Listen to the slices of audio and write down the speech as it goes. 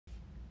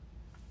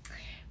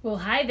Well,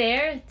 hi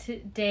there.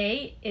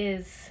 Today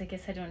is, I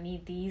guess I don't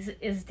need these,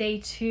 is day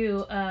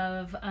two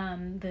of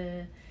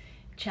the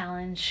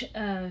challenge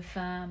of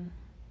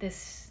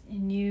this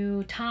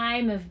new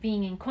time of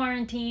being in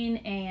quarantine.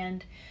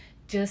 And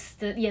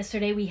just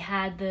yesterday we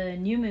had the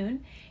new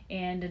moon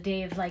and a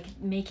day of like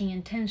making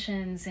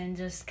intentions and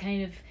just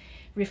kind of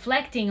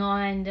reflecting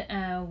on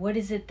what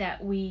is it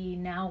that we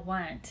now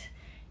want.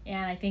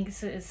 And I think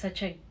it's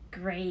such a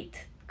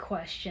great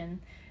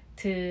question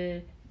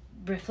to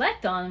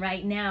reflect on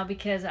right now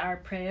because our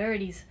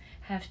priorities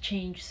have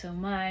changed so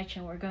much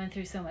and we're going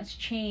through so much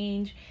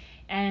change.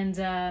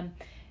 And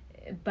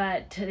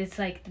but it's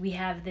like we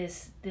have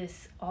this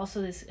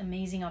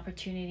amazing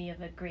opportunity of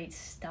a great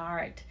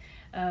start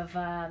of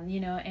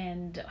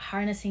and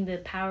harnessing the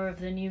power of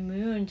the new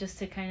moon just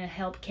to kind of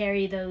help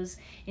carry those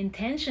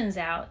intentions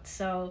out.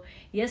 So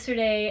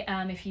yesterday,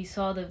 if you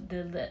saw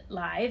the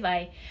live,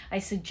 I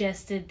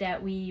suggested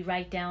that we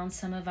write down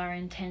some of our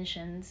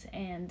intentions,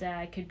 and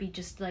it could be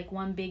just like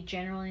one big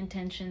general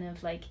intention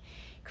of like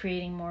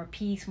creating more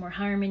peace, more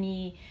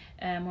harmony,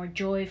 more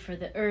joy for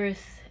the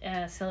earth,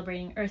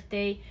 celebrating Earth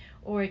Day.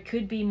 Or it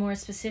could be more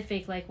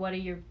specific, like what are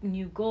your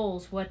new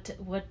goals? What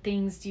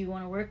things do you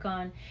want to work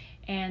on?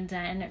 And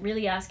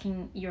really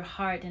asking your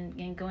heart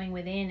and going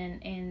within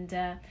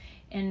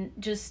and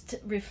just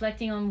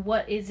reflecting on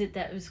what is it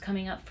that was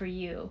coming up for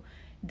you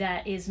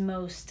that is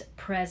most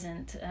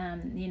present.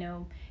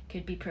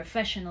 Could be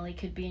professionally,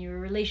 could be in your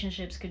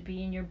relationships, could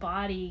be in your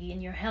body, in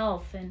your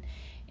health,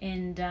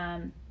 and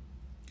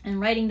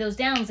writing those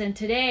down. And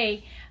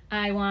today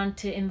I want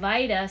to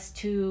invite us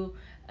to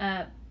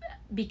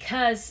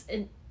because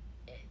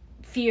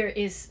fear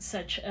is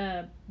such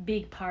a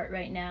big part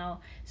right now.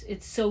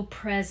 It's so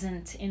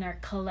present in our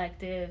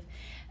collective.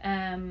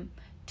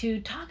 To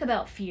talk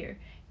about fear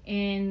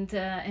and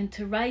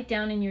to write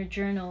down in your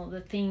journal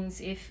the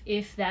things,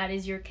 if that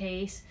is your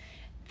case,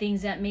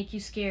 things that make you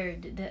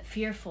scared, that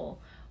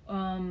fearful.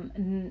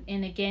 And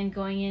again,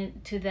 going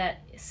into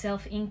that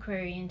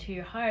self-inquiry into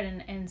your heart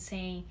and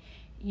saying,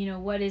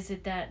 what is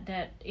it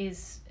that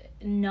is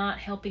not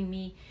helping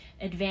me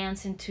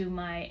advance into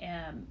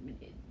my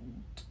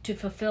to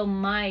fulfill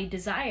my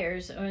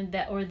desires, or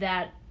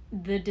that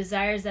the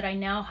desires that I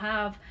now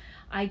have,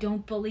 I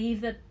don't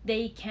believe that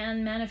they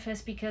can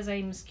manifest because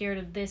I'm scared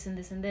of this and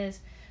this and this.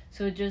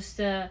 So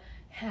just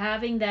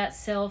having that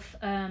self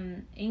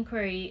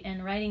inquiry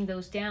and writing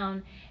those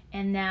down.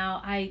 And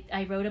now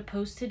I wrote a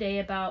post today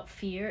about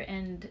fear,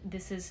 and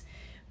this is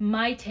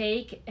my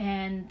take,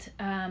 and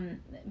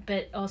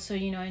but also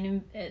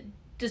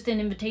just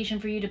an invitation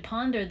for you to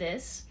ponder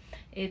this.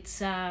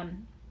 It's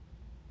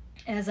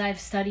as I've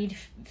studied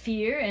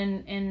fear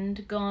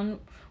and gone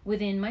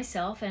within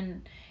myself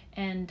and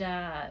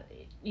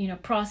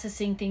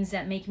processing things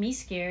that make me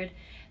scared,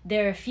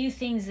 there are a few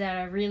things that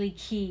are really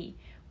key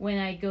when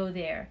I go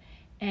there.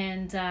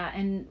 And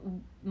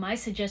my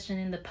suggestion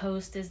in the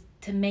post is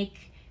to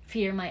make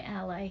fear my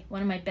ally,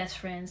 one of my best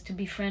friends, to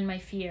befriend my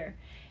fear,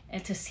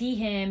 and to see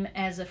him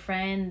as a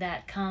friend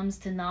that comes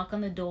to knock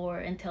on the door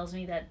and tells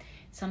me that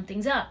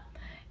something's up.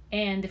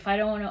 And if I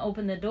don't want to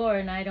open the door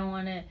and I don't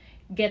want to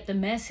get the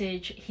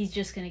message, he's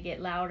just going to get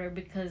louder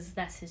because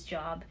that's his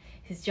job.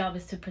 His job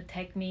is to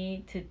protect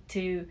me,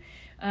 to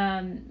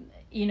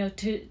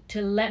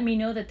let me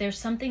know that there's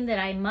something that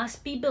I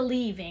must be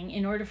believing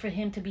in order for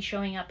him to be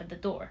showing up at the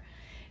door.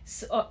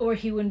 So, or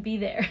he wouldn't be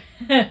there.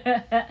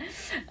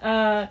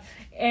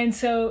 And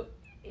so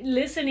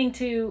listening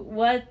to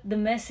what the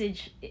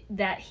message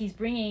that he's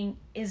bringing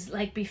is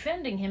like,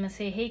 befriending him and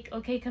say, hey,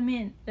 okay, come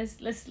in,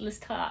 let's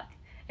talk.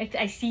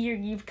 I see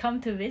you've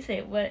come to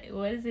visit. What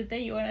is it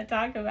that you want to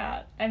talk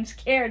about? I'm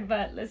scared,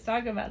 but let's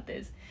talk about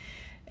this.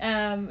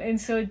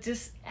 And so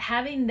just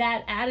having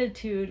that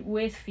attitude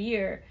with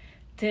fear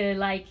to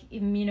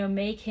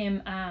make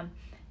him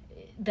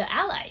the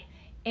ally,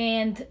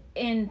 and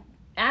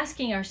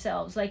asking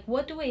ourselves, like,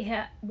 what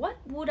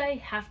would I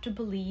have to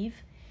believe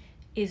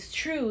is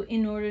true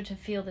in order to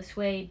feel this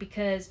way?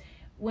 Because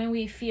when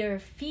we fear,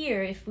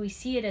 if we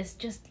see it as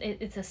just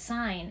it's a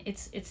sign,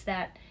 it's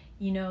that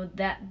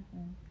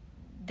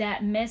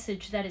that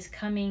message that is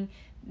coming,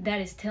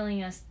 that is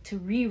telling us to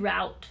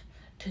reroute,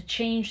 to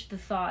change the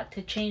thought,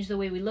 to change the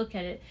way we look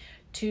at it,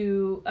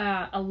 to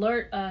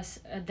alert us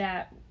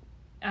that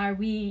are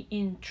we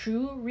in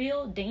true,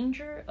 real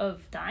danger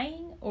of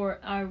dying, or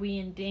are we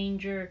in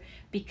danger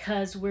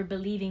because we're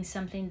believing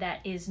something that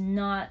is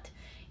not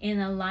in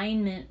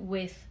alignment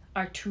with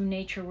our true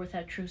nature, with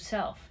our true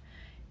self?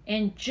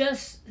 And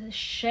just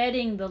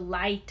shedding the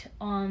light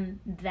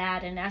on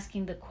that and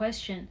asking the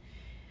question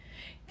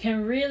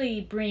can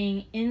really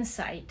bring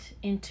insight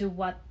into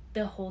what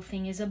the whole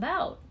thing is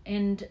about.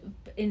 And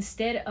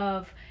instead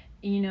of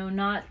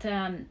not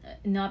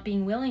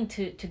being willing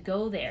to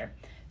go there.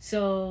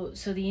 So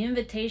the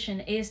invitation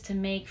is to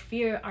make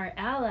fear our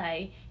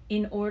ally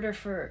in order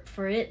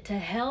for it to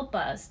help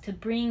us to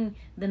bring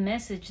the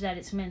message that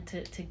it's meant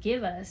to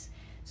give us,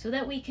 so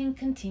that we can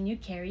continue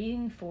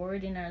carrying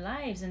forward in our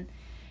lives.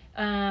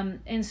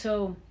 And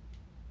so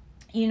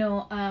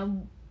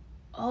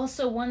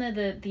also one of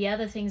the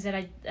other things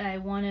that I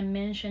want to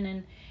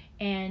mention,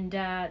 and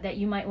that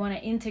you might want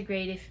to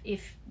integrate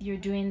if you're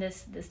doing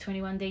this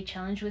 21-day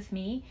challenge with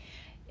me,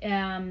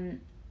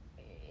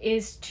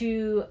 is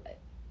to,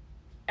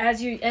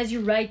 as you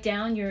write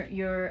down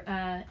your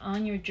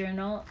on your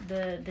journal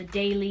the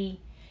daily,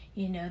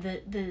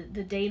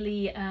 the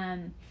daily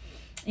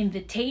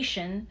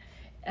invitation,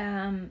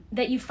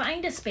 that you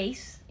find a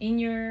space in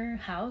your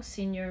house,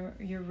 in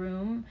your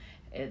room,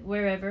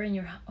 wherever, in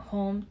your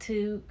home,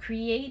 to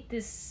create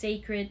this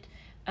sacred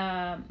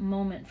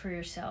moment for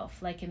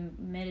yourself, like a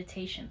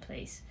meditation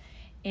place.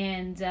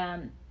 And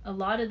a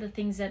lot of the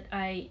things that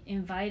I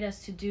invite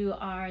us to do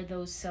are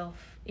those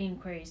self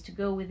inquiries, to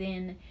go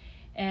within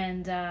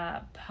and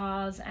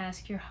pause,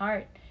 ask your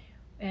heart,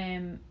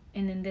 and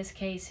in this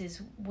case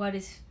is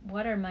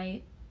what are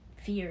my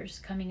fears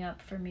coming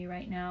up for me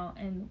right now,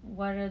 and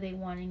what are they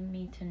wanting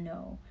me to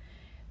know?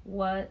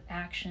 What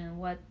action,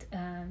 what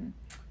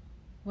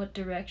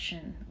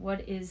direction,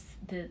 what is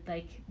the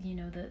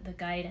the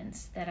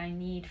guidance that I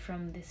need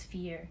from this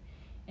fear,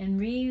 and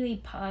really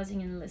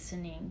pausing and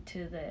listening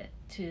to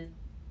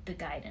the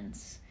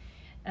guidance.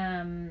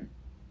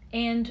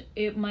 And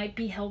it might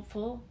be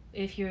helpful,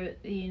 if you're,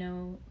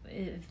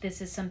 if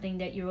this is something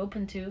that you're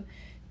open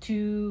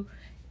to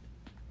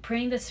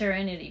praying the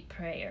serenity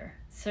prayer.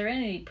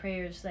 Serenity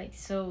prayer is like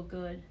so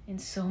good in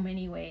so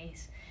many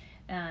ways,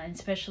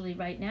 especially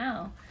right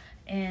now.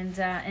 And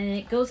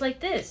it goes like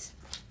this.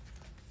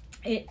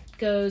 It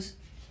goes,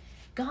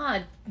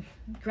 God,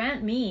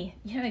 grant me,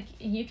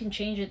 you can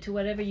change it to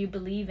whatever you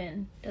believe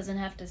in. Doesn't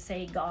have to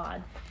say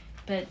God,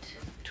 but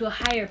to a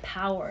higher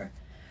power,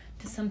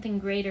 to something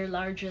greater,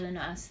 larger than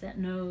us, that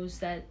knows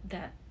that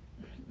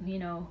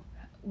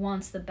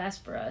wants the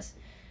best for us.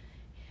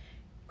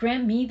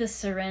 Grant me the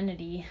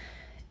serenity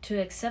to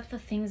accept the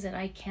things that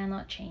I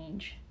cannot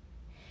change,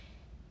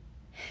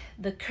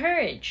 the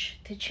courage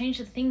to change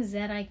the things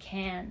that I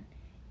can,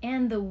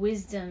 and the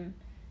wisdom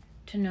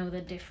to know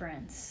the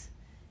difference.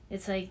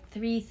 It's like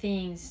three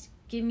things.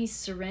 Give me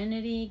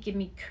serenity, give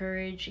me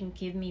courage, and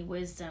give me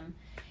wisdom.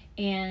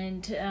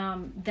 And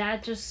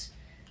that just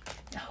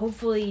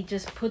hopefully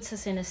just puts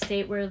us in a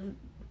state where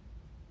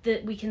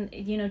that we can,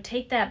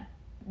 take that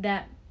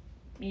that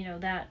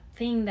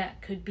thing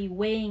that could be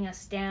weighing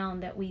us down,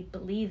 that we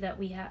believe that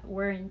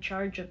we're in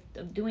charge of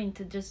doing,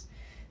 to just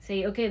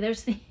say, okay,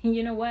 there's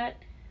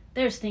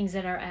there's things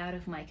that are out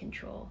of my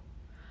control,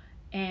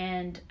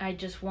 and I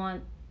just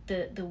want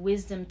the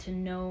wisdom to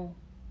know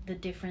the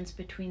difference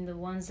between the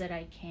ones that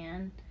I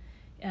can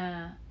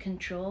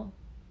control,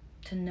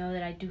 to know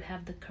that I do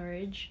have the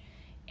courage.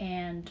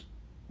 And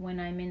when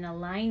I'm in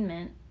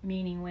alignment,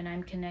 meaning when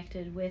I'm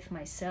connected with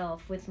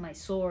myself, with my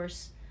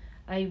source,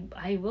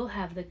 I will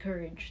have the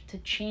courage to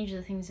change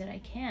the things that I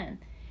can.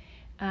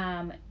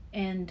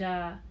 And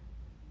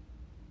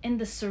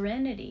the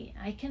serenity,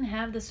 I can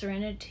have the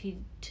serenity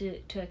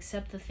to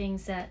accept the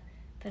things that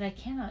I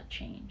cannot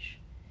change,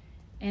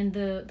 and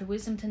the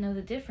wisdom to know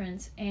the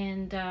difference.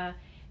 And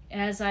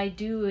as I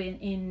do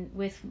in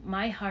with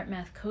my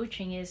Heartmath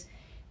coaching, is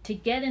to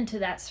get into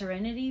that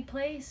serenity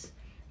place,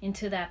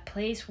 into that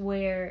place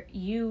where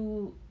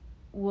you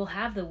will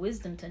have the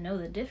wisdom to know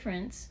the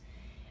difference,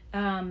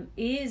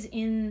 is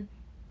in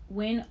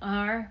when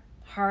our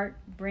heart,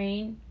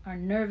 brain, our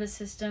nervous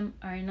system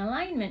are in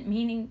alignment,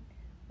 meaning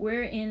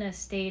we're in a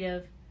state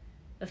of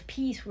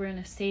peace, we're in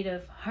a state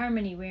of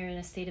harmony, we're in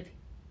a state of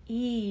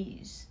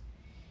ease,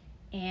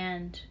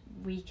 and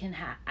we can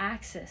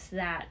access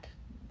that,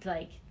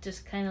 like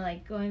just kind of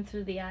like going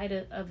through the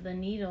eye of the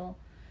needle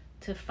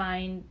to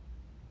find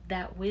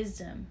that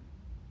wisdom.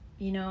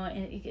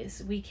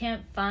 We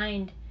can't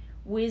find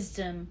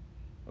wisdom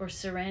or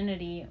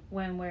serenity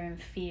when we're in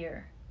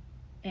fear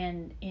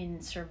and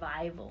in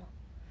survival.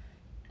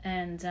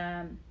 And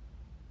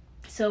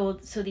so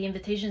the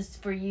invitation is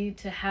for you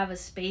to have a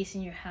space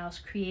in your house.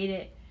 Create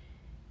it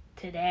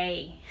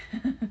today,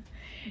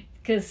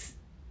 because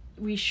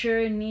we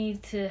sure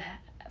need to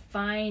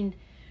find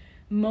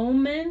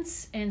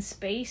moments and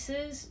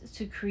spaces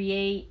to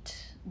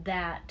create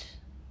that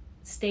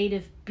state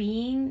of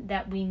being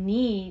that we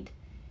need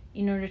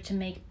in order to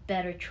make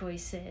better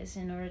choices,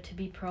 in order to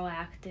be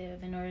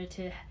proactive, in order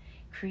to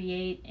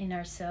create in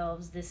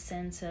ourselves this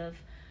sense of,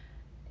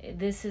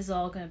 this is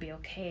all going to be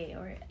okay,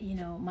 or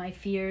my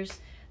fears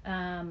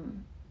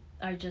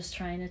are just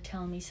trying to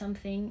tell me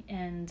something,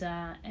 and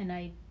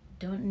I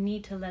don't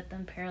need to let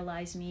them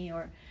paralyze me,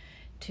 or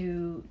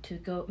to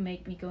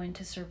make me go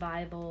into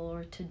survival,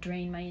 or to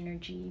drain my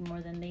energy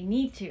more than they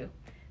need to.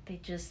 They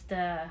just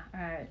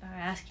are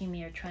asking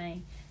me, or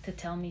trying to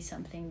tell me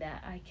something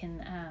that I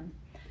can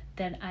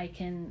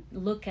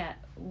look at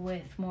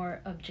with more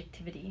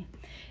objectivity.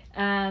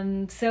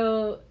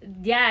 So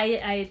yeah,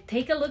 I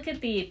take a look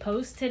at the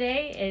post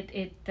today.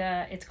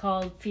 It's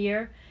called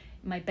Fear,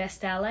 My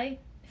Best Ally.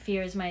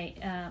 Fear is my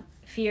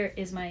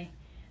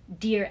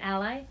dear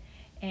ally.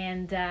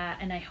 And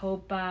I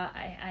hope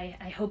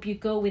I hope you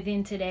go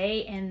within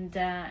today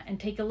and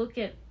take a look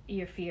at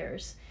your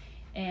fears,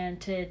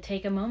 and to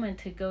take a moment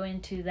to go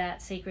into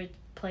that sacred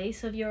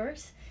place of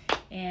yours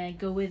and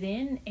go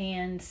within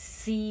and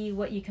see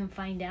what you can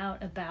find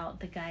out about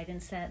the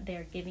guidance that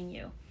they're giving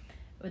you,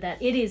 or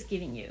that it is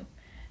giving you.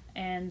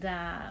 And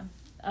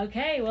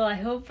okay, well, I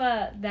hope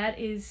that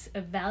is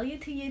of value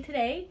to you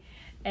today.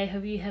 I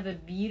hope you have a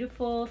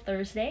beautiful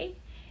Thursday,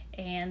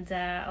 and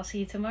I'll see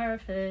you tomorrow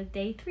for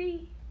day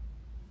 3.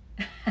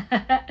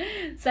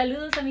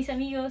 Saludos a mis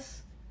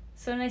amigos.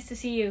 So nice to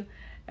see you.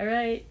 All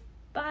right,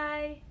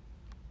 bye.